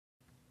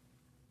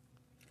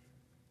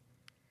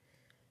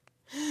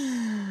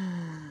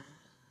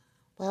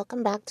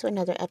Welcome back to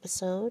another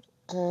episode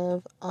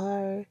of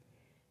Are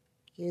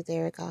You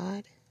There,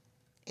 God?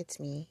 It's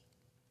me,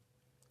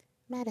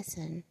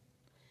 Madison.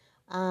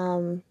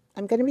 I'm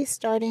going to be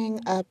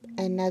starting up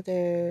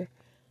another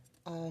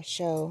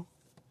show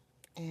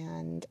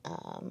and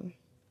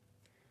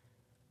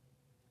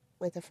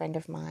with a friend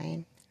of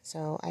mine.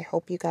 So I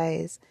hope you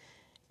guys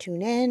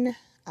tune in.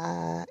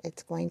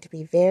 It's going to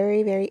be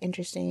very, very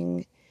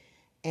interesting,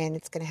 and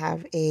it's going to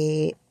have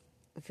a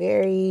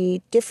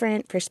very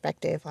different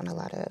perspective on a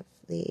lot of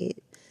the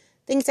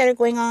things that are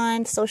going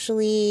on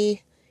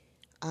socially,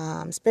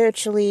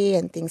 spiritually,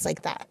 and things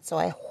like that. So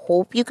I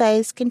hope you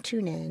guys can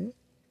tune in.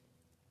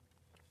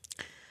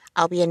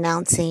 I'll be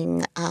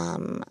announcing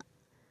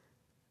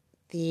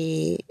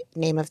the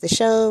name of the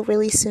show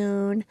really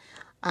soon.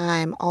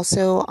 I'm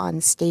also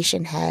on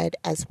Station Head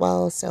as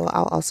well, so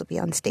I'll also be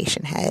on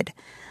Station Head.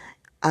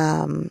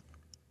 And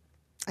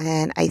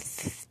I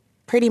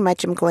pretty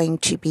much am going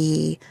to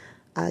be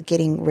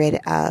getting rid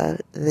of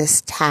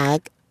this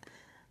tag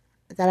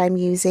that I'm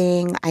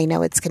using. I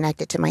know it's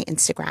connected to my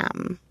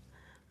Instagram,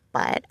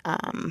 but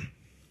I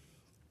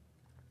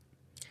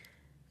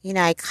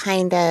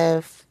kind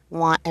of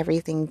want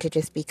everything to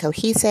just be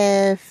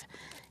cohesive,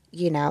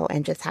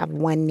 and just have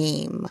one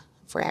name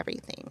for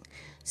everything.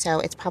 So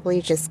it's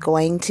probably just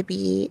going to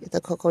be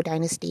the Coco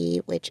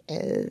Dynasty, which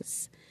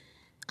is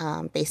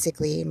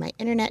basically my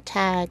internet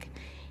tag,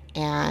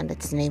 and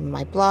it's the name of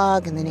my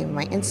blog and the name of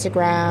my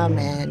Instagram,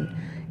 and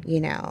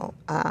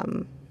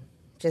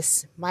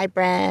just my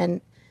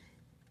brand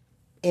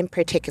in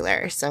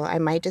particular. So I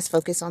might just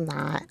focus on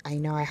that. I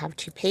know I have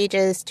 2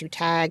 pages, 2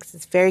 tags.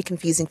 It's very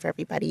confusing for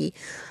everybody.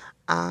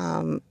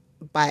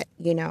 But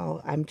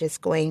I'm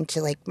just going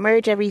to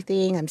merge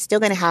everything. I'm still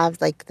going to have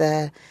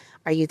the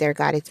Are You There,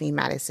 God? It's Me,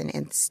 Madison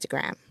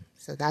Instagram.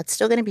 So that's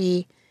still going to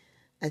be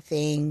a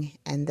thing.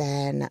 And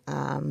then,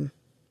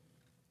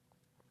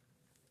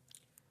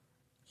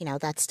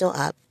 that's still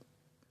up.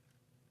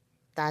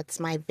 That's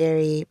my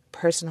very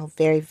personal,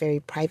 very, very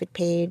private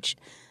page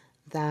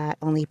that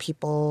only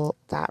people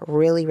that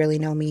really, really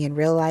know me in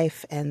real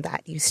life and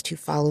that used to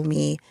follow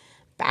me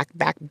back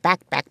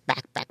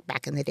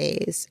in the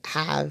days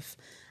have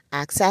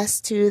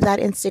access to that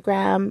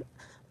Instagram.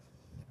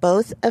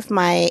 Both of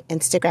my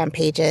Instagram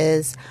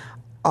pages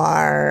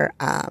are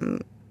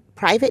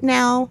private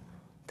now.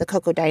 The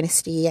Coco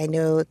Dynasty, I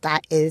know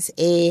that is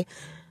a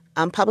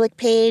public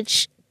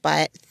page,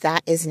 but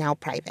that is now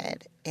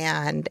private.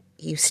 And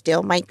you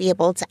still might be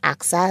able to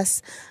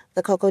access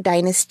the Coco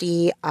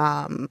Dynasty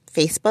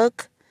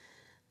Facebook.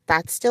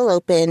 That's still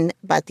open,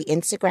 but the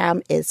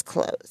Instagram is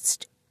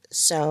closed.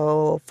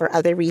 So for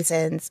other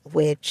reasons,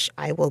 which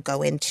I will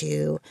go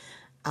into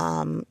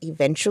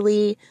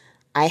eventually,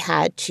 I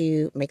had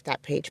to make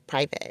that page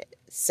private.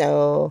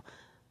 So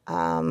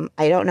I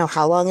don't know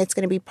how long it's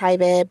going to be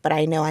private, but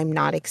I know I'm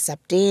not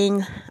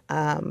accepting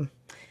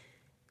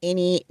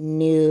any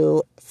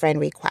new friend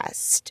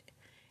request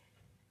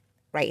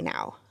right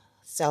now.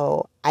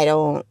 So I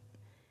don't,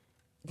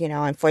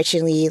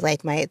 unfortunately,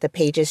 the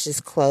page is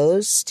just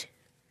closed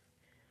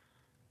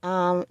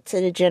to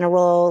the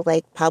general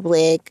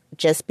public,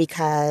 just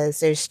because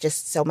there's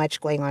just so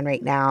much going on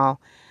right now.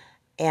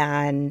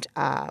 And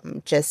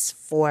just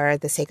for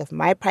the sake of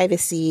my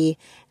privacy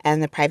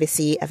and the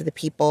privacy of the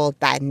people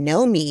that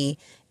know me,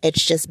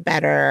 it's just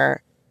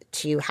better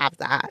to have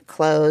that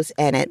closed,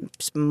 and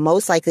it's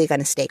most likely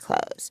going to stay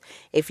closed.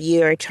 If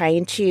you're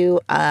trying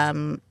to,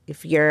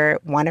 if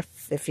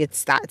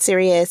it's that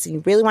serious and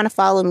you really want to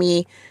follow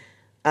me,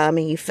 and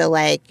you feel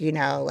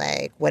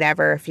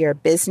whatever, if you're a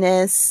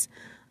business,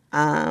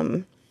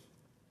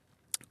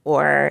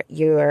 or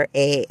you're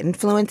a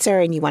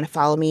influencer and you want to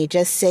follow me,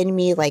 just send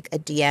me a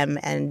DM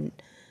and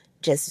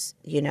just,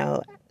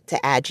 to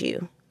add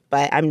you.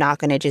 But I'm not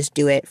going to just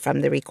do it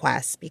from the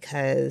request,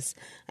 because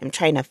I'm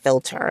trying to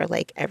filter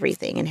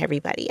everything and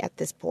everybody at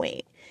this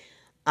point.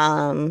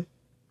 I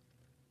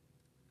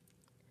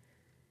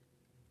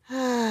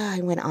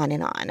went on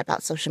and on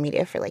about social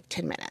media for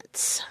 10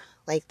 minutes.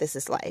 This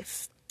is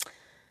life.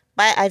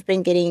 But I've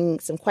been getting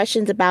some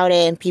questions about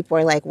it, and people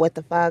are like, what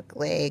the fuck?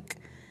 Why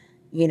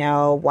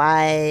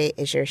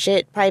is your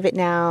shit private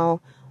now?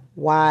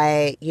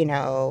 Why,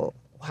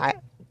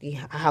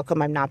 how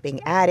come I'm not being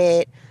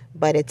added?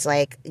 But it's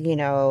I'm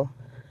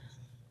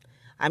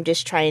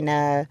just trying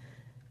to,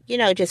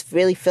 just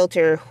really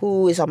filter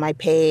who is on my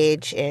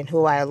page and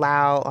who I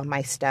allow on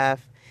my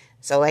stuff.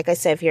 So like I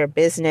said, if you're a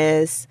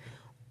business,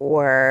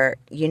 or,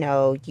 you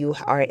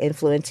are an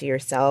influencer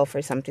yourself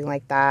or something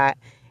like that,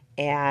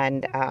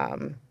 and,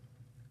 or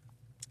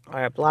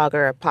a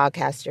blogger, a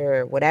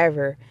podcaster, or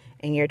whatever,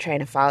 and you're trying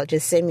to follow,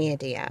 just send me a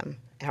DM.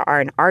 Or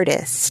an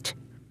artist,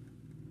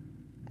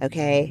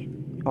 okay?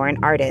 Or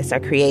an artist or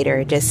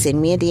creator, just send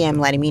me a DM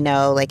letting me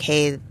know,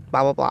 hey,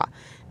 blah, blah, blah.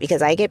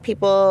 Because I get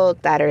people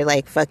that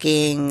are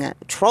fucking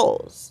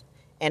trolls.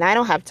 And I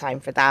don't have time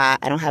for that.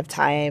 I don't have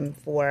time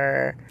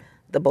for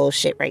the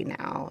bullshit right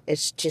now.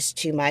 It's just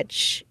too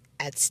much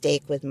at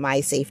stake with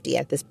my safety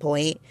at this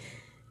point.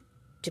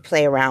 to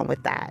play around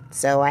with that.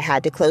 So I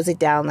had to close it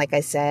down. Like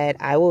I said,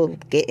 I will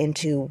get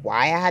into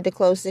why I had to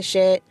close the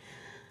shit.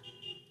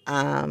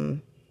 But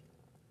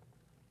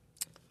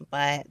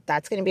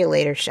that's going to be a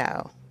later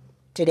show.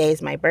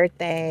 Today's my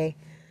birthday.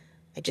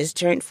 I just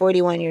turned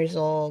 41 years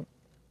old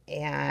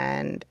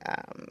and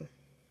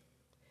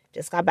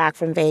just got back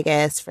from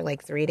Vegas for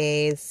like 3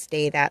 days.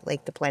 Stayed at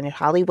like the Planet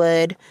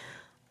Hollywood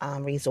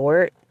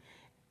resort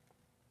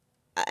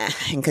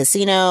and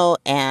casino,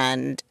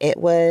 and it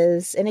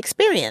was an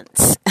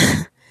experience.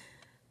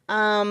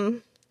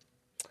 Planet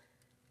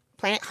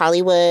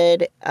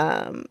Hollywood,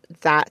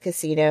 that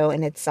casino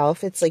in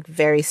itself, it's like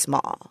very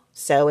small.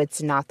 So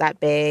it's not that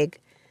big.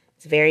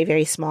 It's a very,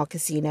 very small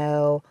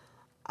casino.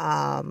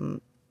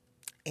 And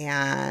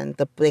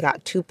they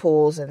got 2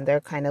 pools and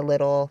they're kind of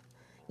little,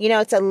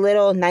 it's a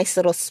little nice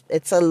little,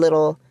 it's a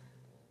little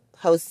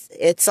host.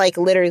 It's like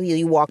literally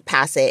you walk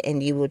past it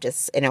and you will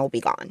and it will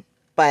be gone.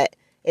 But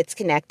it's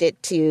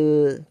connected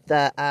to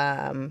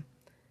the,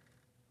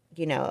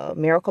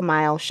 Miracle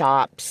Mile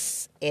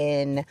shops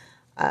in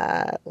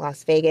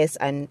Las Vegas,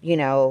 and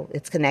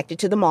it's connected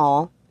to the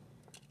mall,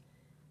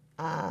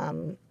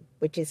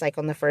 which is like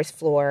on the first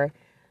floor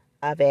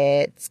of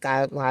it. It's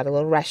got a lot of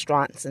little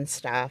restaurants and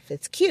stuff.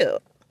 It's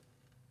cute,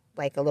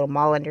 like a little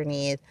mall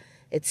underneath.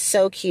 It's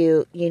so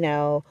cute. It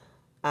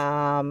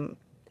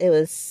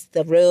was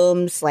the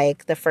rooms,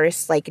 like the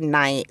first like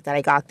night that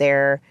I got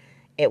there,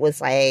 it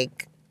was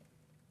like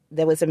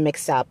there was a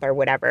mix-up or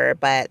whatever,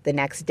 but the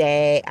next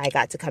day I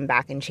got to come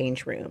back and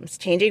change rooms.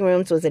 Changing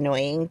rooms was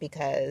annoying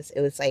because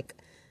it was like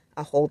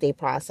a whole day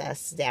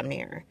process, damn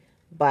near.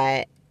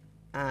 But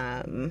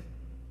it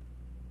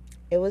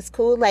was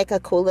cool, like a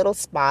cool little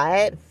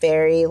spot.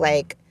 Very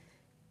like,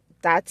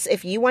 that's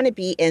if you want to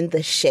be in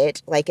the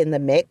shit, like in the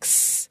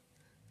mix,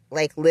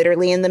 like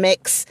literally in the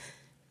mix,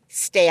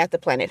 stay at the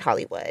Planet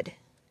Hollywood.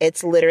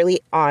 It's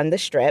literally on the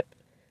strip,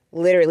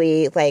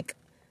 literally like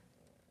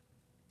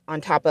on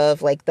top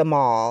of like the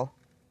mall,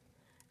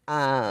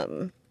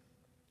 and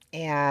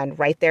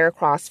right there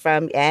across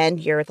from, and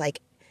you're like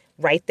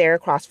right there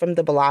across from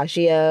the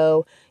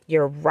Bellagio.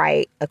 You're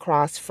right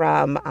across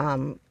from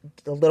a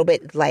little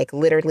bit, like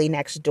literally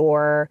next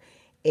door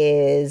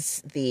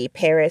is the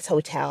Paris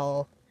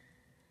Hotel.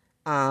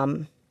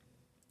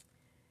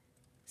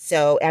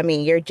 So I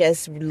mean, you're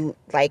just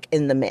like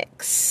in the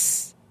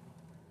mix,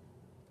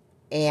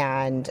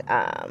 and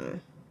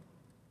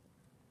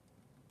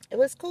it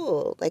was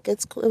cool. Like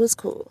it was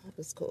cool. It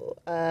was cool.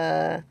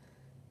 The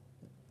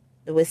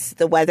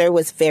weather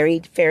was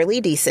fairly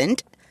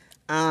decent.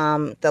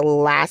 The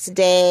last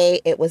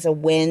day it was a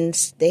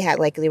wind. They had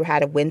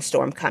a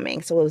windstorm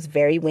coming, so it was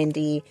very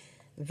windy,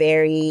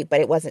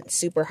 but it wasn't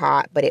super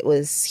hot, but it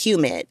was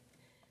humid.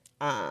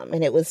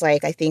 And it was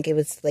like, I think it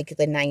was like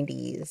the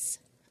 90s.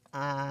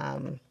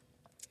 And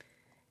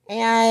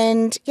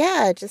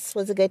yeah, it just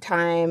was a good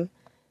time.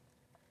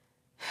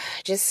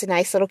 Just a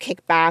nice little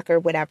kickback or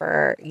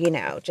whatever,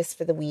 just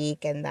for the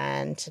week. And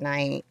then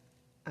tonight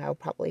I'll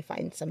probably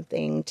find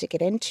something to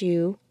get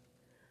into.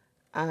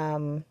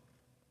 Another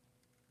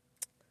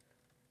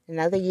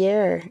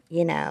year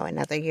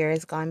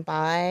has gone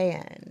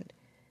by,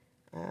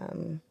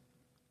 and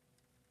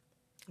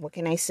what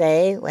can I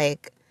say?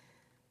 Like,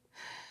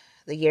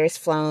 the year's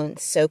flown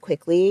so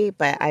quickly,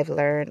 but I've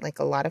learned like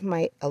a lot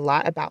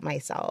about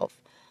myself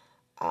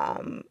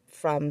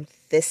from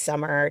this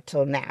summer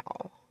till now.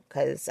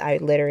 Because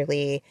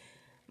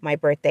my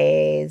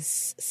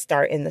birthdays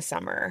start in the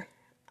summer.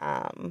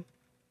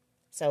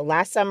 So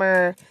last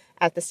summer,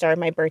 at the start of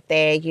my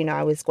birthday,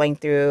 I was going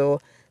through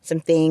some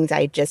things.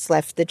 I just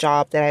left the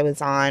job that I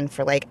was on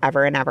for like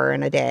ever and ever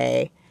and a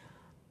day.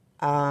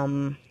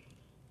 And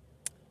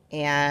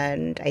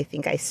I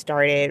think I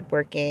started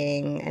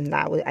working, and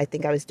I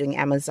think I was doing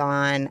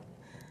Amazon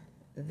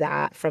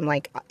that from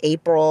like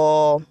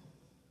April,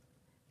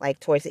 like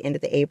towards the end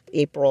of the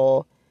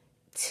April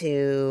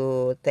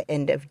to the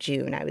end of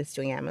June, I was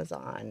doing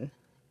Amazon.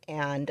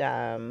 And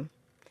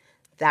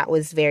that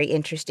was very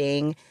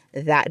interesting.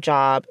 That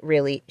job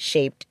really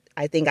shaped,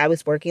 I think I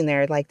was working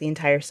there like the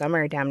entire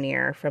summer, damn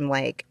near, from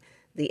like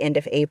the end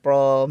of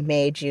April,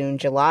 May, June,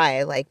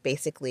 July, like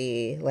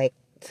basically like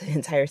the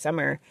entire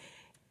summer.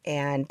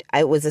 And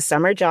it was a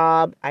summer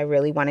job. I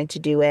really wanted to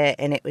do it,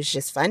 and it was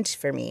just fun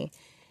for me.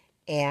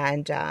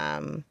 And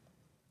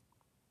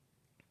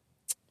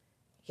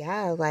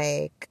yeah,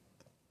 like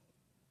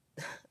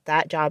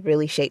that job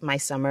really shaped my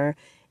summer,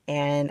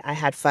 and I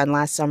had fun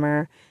last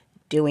summer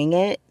doing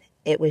it.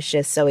 It was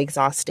just so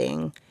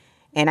exhausting,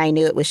 and I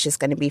knew it was just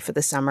going to be for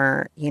the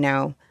summer,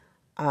 it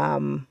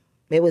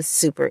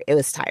was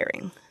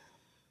tiring.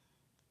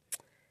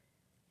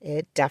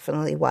 It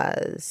definitely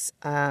was.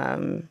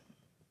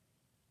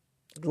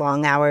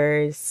 Long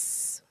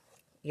hours,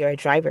 you're a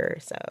driver,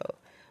 so.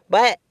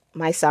 But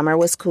my summer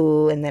was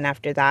cool, and then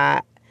after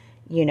that,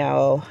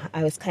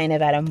 I was kind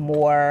of at a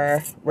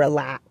more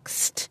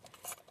relaxed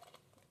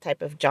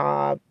type of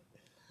job,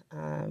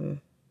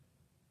 and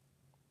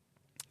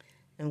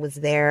was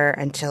there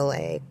until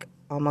like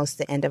almost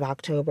the end of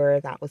October.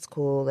 That was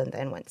cool, and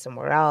then went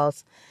somewhere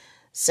else.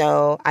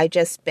 So I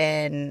just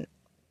been,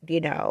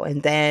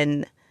 and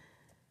then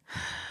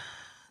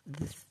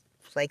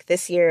like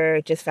this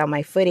year just found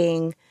my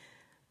footing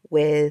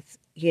with,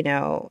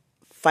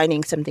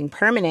 finding something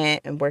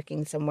permanent and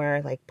working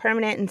somewhere like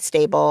permanent and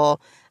stable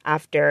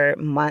after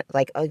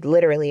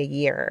literally a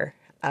year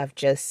of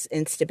just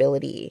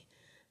instability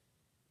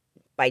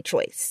by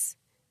choice,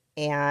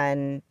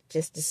 and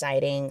just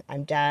deciding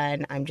I'm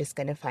done. I'm just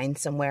going to find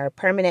somewhere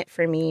permanent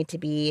for me to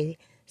be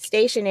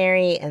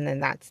stationary, and then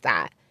that's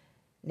that.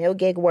 No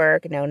gig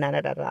work, no none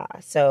of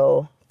that.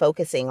 So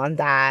focusing on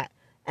that,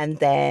 and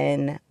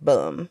then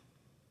boom,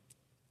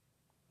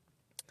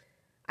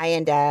 I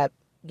end up,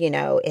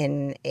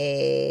 in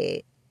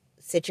a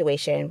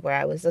situation where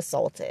I was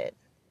assaulted,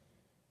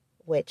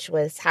 which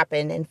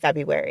happened in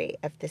February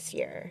of this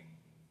year.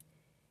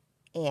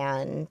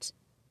 And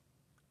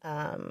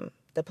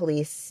the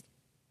police,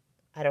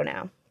 I don't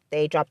know,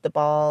 they dropped the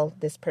ball.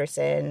 This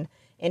person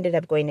ended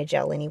up going to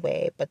jail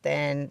anyway, but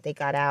then they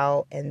got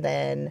out, and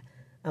then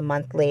a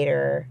month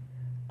later,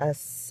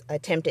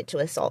 attempted to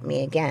assault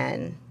me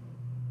again.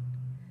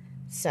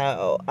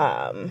 So,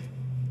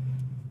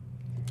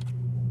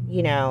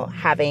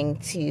 having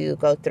to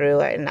go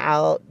through it, and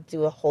I'll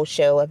do a whole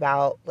show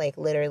about like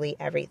literally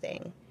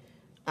everything.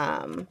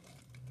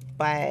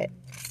 But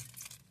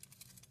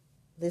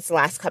this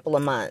last couple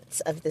of months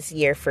of this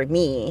year for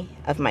me,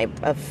 of my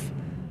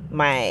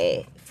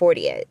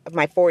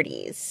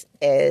 40s,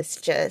 is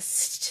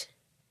just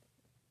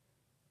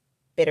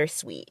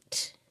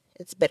bittersweet.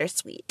 It's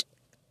bittersweet.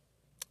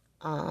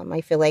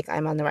 I feel like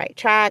I'm on the right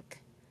track.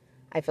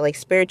 I feel like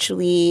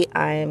spiritually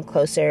I'm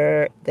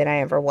closer than I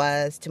ever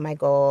was to my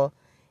goal.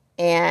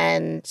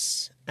 And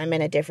I'm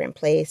in a different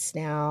place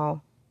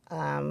now.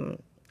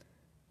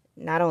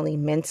 Not only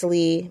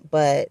mentally,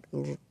 but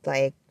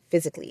like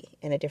physically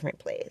in a different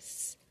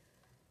place.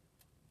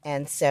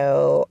 And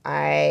so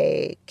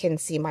I can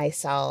see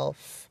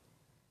myself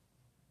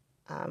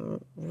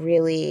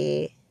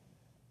really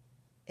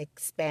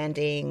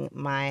expanding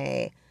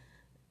my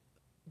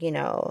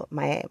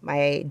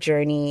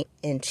journey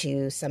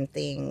into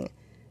something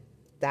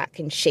that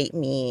can shape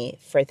me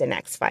for the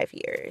next 5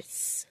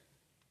 years.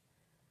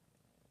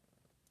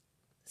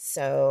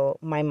 So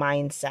my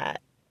mindset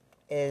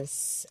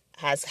has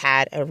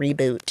had a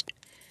reboot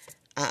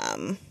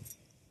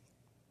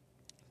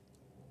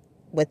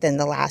within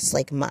the last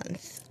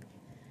month,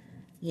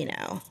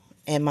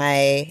 and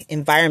my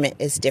environment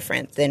is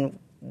different than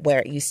where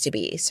it used to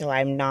be. So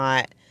I'm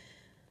not,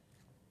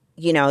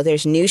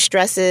 there's new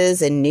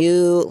stresses and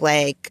new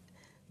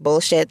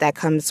bullshit that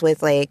comes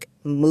with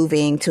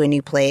moving to a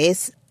new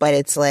place, but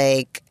it's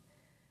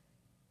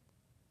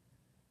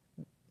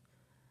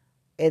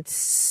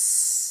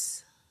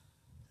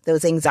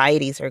those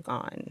anxieties are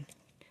gone.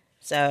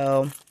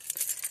 So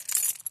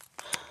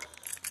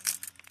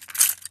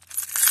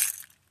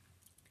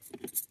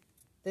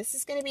this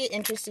is going to be an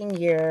interesting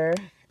year.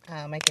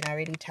 I can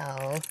already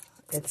tell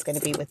it's going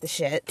to be with the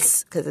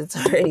shits because it's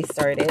already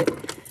started.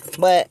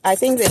 But I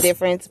think the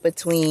difference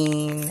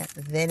between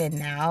then and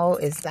now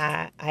is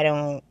that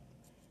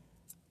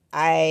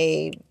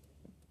I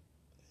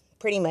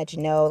pretty much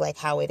know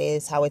how it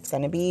is, how it's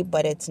going to be,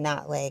 but it's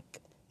not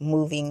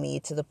moving me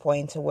to the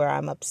point to where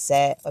I'm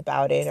upset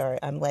about it or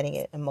I'm letting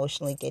it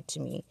emotionally get to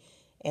me.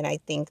 And I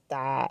think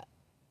that,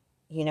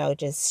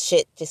 just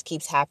shit just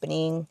keeps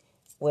happening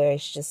where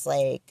it's just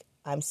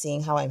I'm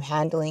seeing how I'm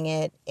handling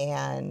it,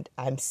 and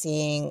I'm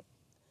seeing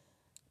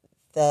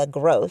the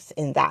growth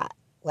in that,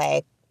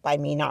 by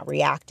me not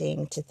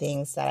reacting to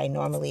things that I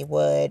normally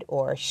would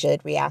or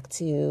should react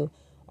to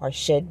or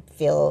should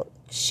feel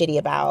shitty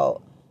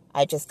about.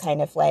 I just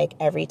kind of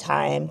every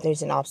time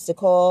there's an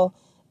obstacle,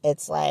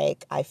 it's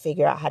I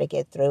figure out how to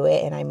get through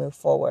it and I move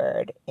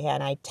forward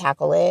and I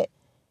tackle it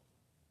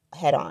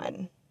head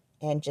on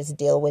and just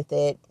deal with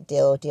it,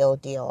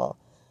 deal,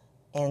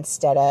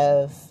 instead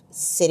of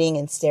sitting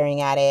and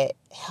staring at it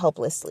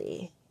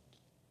helplessly.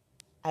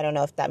 I don't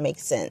know if that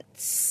makes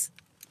sense.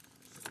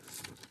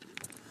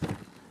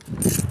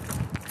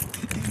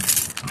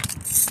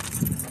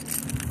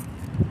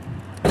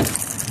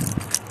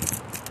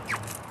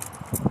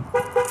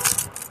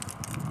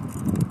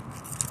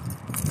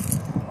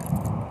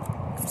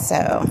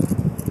 So,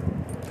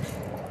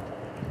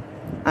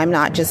 I'm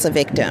not just a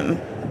victim.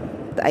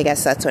 I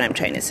guess that's what I'm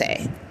trying to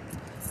say,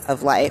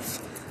 of life.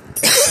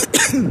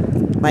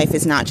 Life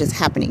is not just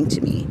happening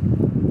to me.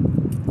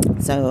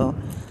 So,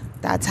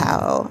 that's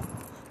how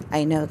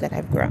I know that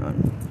I've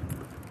grown.